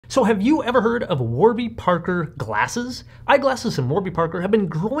So have you ever heard of Warby Parker glasses? Eyeglasses and Warby Parker have been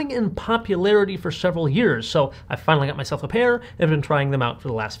growing in popularity for several years, so I finally got myself a pair and have been trying them out for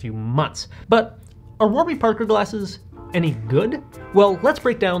the last few months. But are Warby Parker glasses any good? Well, let's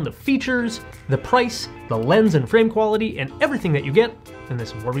break down the features, the price, the lens and frame quality, and everything that you get in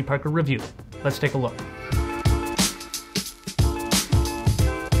this Warby Parker review. Let's take a look.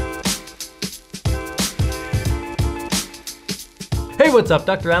 Hey, what's up?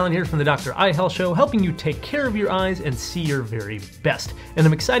 Dr. Allen here from the Dr. Eye Health Show, helping you take care of your eyes and see your very best. And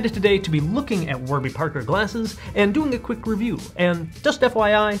I'm excited today to be looking at Warby Parker glasses and doing a quick review. And just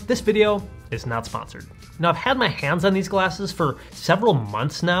FYI, this video is not sponsored. Now, I've had my hands on these glasses for several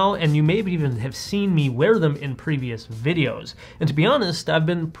months now, and you may even have seen me wear them in previous videos. And to be honest, I've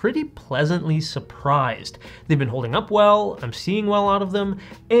been pretty pleasantly surprised. They've been holding up well, I'm seeing well out of them,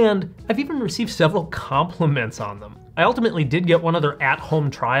 and I've even received several compliments on them. I ultimately did get one of their at-home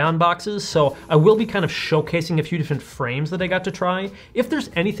try-on boxes, so I will be kind of showcasing a few different frames that I got to try. If there's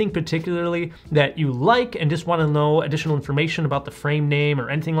anything particularly that you like and just want to know additional information about the frame name or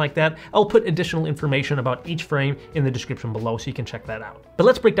anything like that, I'll put additional information about each frame in the description below so you can check that out. But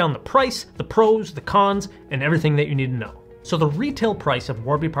let's break down the price, the pros, the cons, and everything that you need to know. So the retail price of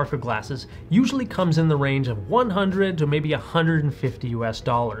Warby Parker glasses usually comes in the range of $100 to maybe $150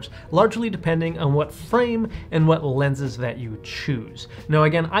 US, largely depending on what frame and what lenses that you choose. Now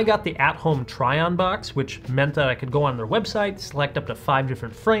again, I got the at-home try-on box, which meant that I could go on their website, select up to 5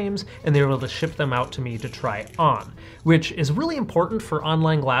 different frames, and they were able to ship them out to me to try on, which is really important for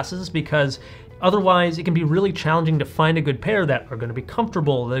online glasses because otherwise, it can be really challenging to find a good pair that are going to be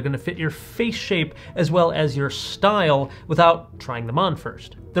comfortable, that are going to fit your face shape as well as your style without trying them on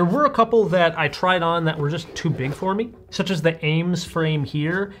first. There were a couple that I tried on that were just too big for me, such as the Ames frame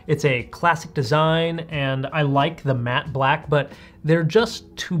here. It's a classic design and I like the matte black, but they're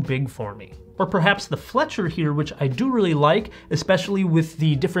just too big for me. Or perhaps the Fletcher here, which I do really like, especially with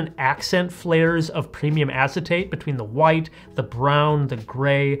the different accent flares of premium acetate between the white, the brown, the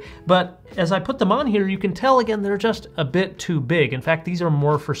gray. But as I put them on here, you can tell again, they're just a bit too big. In fact, these are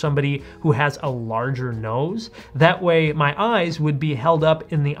more for somebody who has a larger nose. That way my eyes would be held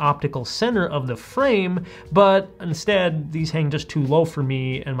up in the optical center of the frame, but instead these hang just too low for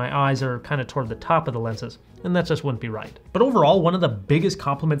me and my eyes are kind of toward the top of the lenses. And that just wouldn't be right. But overall, one of the biggest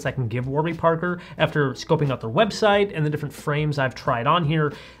compliments I can give Warby Parker after scoping out their website and the different frames I've tried on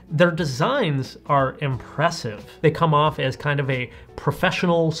here, their designs are impressive. They come off as kind of a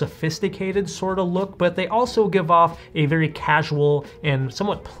professional, sophisticated sort of look, but they also give off a very casual and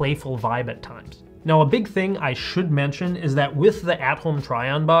somewhat playful vibe at times. Now, a big thing I should mention is that with the at-home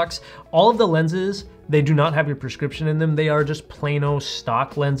try-on box, all of the lenses, they do not have your prescription in them. They are just plain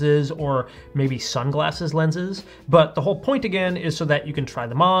stock lenses or maybe sunglasses lenses. But the whole point again is so that you can try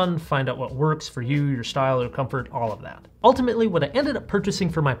them on, find out what works for you, your style, your comfort, all of that. Ultimately, what I ended up purchasing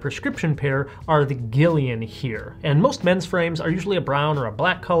for my prescription pair are the Gillian here. And most men's frames are usually a brown or a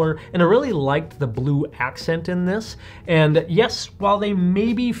black color, and I really liked the blue accent in this. And yes, while they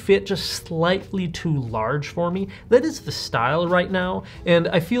maybe fit just slightly too large for me, that is the style right now, and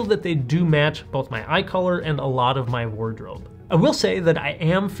I feel that they do match both my eye color and a lot of my wardrobe. I will say that I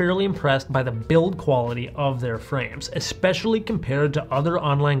am fairly impressed by the build quality of their frames, especially compared to other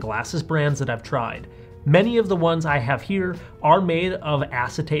online glasses brands that I've tried. Many of the ones I have here are made of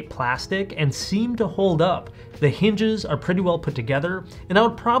acetate plastic and seem to hold up. The hinges are pretty well put together, and I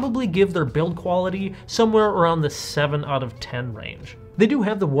would probably give their build quality somewhere around the 7 out of 10 range. They do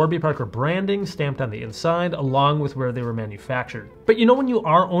have the Warby Parker branding stamped on the inside along with where they were manufactured. But you know, when you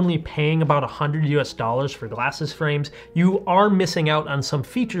are only paying about $100 US for glasses frames, you are missing out on some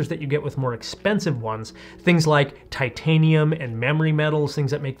features that you get with more expensive ones. Things like titanium and memory metals, things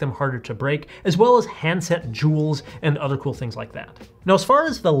that make them harder to break, as well as handset jewels and other cool things like that. Now, as far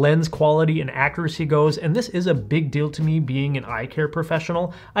as the lens quality and accuracy goes, and this is a big deal to me being an eye care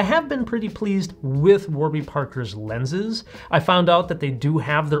professional, I have been pretty pleased with Warby Parker's lenses. I found out that they do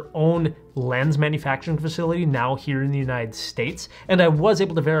have their own lens manufacturing facility now here in the United States, and I was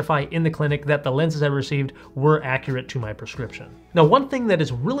able to verify in the clinic that the lenses I received were accurate to my prescription. Now, one thing that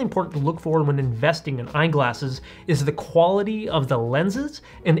is really important to look for when investing in eyeglasses is the quality of the lenses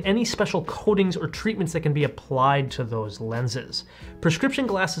and any special coatings or treatments that can be applied to those lenses. Prescription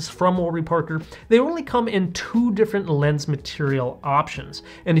glasses from Warby Parker, they only come in 2 different lens material options,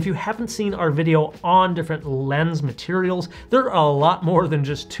 and if you haven't seen our video on different lens materials, there are a lot more than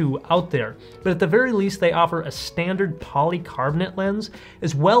just 2 out there. But at the very least, they offer a standard polycarbonate lens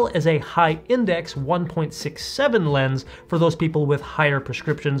as well as a high index 1.67 lens for those people with higher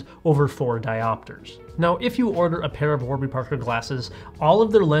prescriptions over 4 diopters. Now, if you order a pair of Warby Parker glasses, all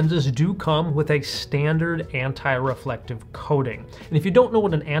of their lenses do come with a standard anti-reflective coating. And if you don't know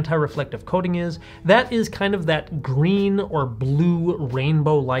what an anti-reflective coating is, that is kind of that green or blue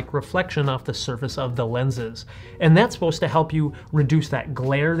rainbow-like reflection off the surface of the lenses. And that's supposed to help you reduce that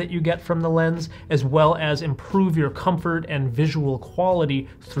glare that you get from the lens, as well as improve your comfort and visual quality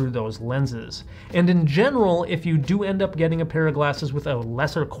through those lenses. And in general, if you do end up getting a pair of glasses with a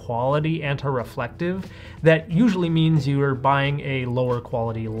lesser quality anti-reflective, that usually means you are buying a lower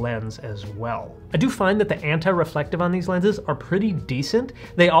quality lens as well. I do find that the anti-reflective on these lenses are pretty decent.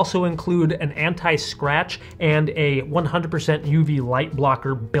 They also include an anti-scratch and a 100% UV light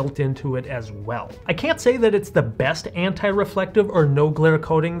blocker built into it as well. I can't say that it's the best anti-reflective or no glare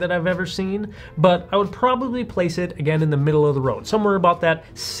coating that I've ever seen, but I would probably place it again in the middle of the road, somewhere about that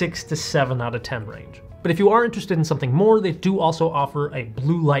 6 to 7 out of 10 range. But if you are interested in something more, they do also offer a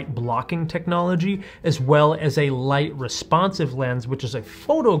blue light blocking technology, as well as a light responsive lens, which is a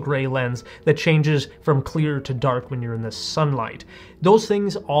photo gray lens that changes from clear to dark when you're in the sunlight. Those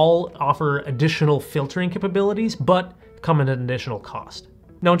things all offer additional filtering capabilities, but come at an additional cost.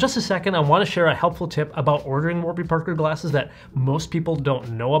 Now in just a second, I want to share a helpful tip about ordering Warby Parker glasses that most people don't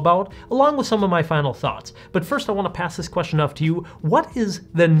know about, along with some of my final thoughts. But first I want to pass this question off to you. What is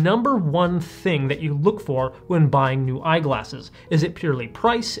the #1 thing that you look for when buying new eyeglasses? Is it purely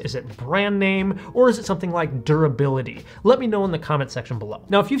price? Is it brand name? Or is it something like durability? Let me know in the comment section below.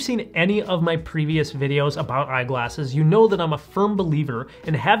 Now if you've seen any of my previous videos about eyeglasses, you know that I'm a firm believer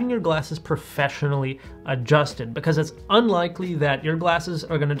in having your glasses professionally adjusted, because it's unlikely that your glasses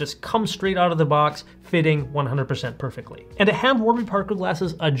are going to just come straight out of the box fitting 100% perfectly. And to have Warby Parker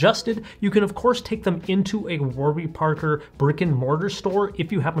glasses adjusted, you can of course take them into a Warby Parker brick and mortar store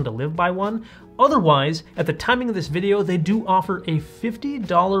if you happen to live by one. Otherwise, at the timing of this video, they do offer a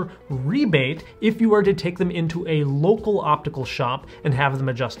 $50 rebate if you are to take them into a local optical shop and have them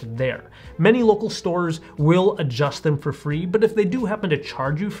adjusted there. Many local stores will adjust them for free, but if they do happen to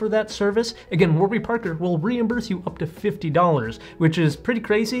charge you for that service, again, Warby Parker will reimburse you up to $50, which is pretty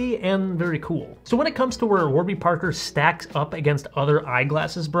crazy and very cool. So when it comes to where Warby Parker stacks up against other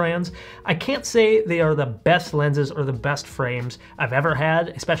eyeglasses brands, I can't say they are the best lenses or the best frames I've ever had,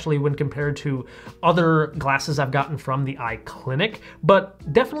 especially when compared to other glasses I've gotten from the eye clinic,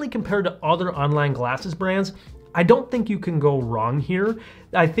 but definitely compared to other online glasses brands, I don't think you can go wrong here.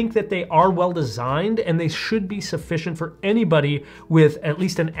 I think that they are well designed and they should be sufficient for anybody with at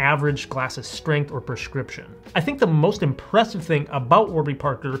least an average glasses strength or prescription. I think the most impressive thing about Warby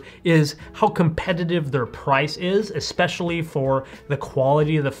Parker is how competitive their price is, especially for the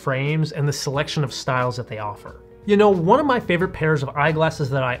quality of the frames and the selection of styles that they offer. You know, one of my favorite pairs of eyeglasses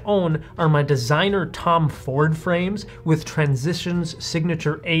that I own are my designer Tom Ford frames with Transitions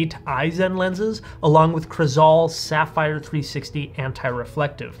Signature 8 Eyezen lenses, along with Crizal Sapphire 360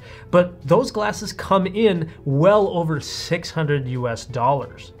 anti-reflective. But those glasses come in well over $600 US.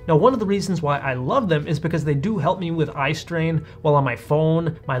 Now, one of the reasons why I love them is because they do help me with eye strain while on my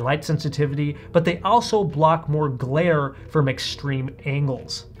phone, my light sensitivity, but they also block more glare from extreme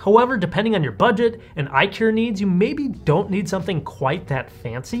angles. However, depending on your budget and eye care needs, you maybe don't need something quite that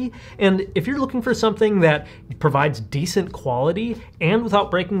fancy. And if you're looking for something that provides decent quality and without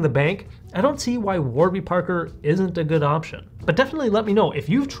breaking the bank, I don't see why Warby Parker isn't a good option. But definitely let me know if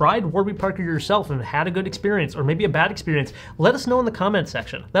you've tried Warby Parker yourself and had a good experience or maybe a bad experience. Let us know in the comments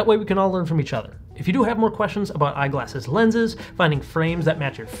section. That way we can all learn from each other. If you do have more questions about eyeglasses lenses, finding frames that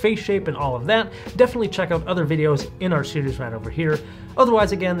match your face shape and all of that, definitely check out other videos in our series right over here.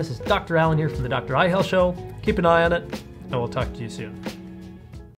 Otherwise, again, this is Dr. Allen here from the Dr. Eye Health Show. Keep an eye on it, and we'll talk to you soon.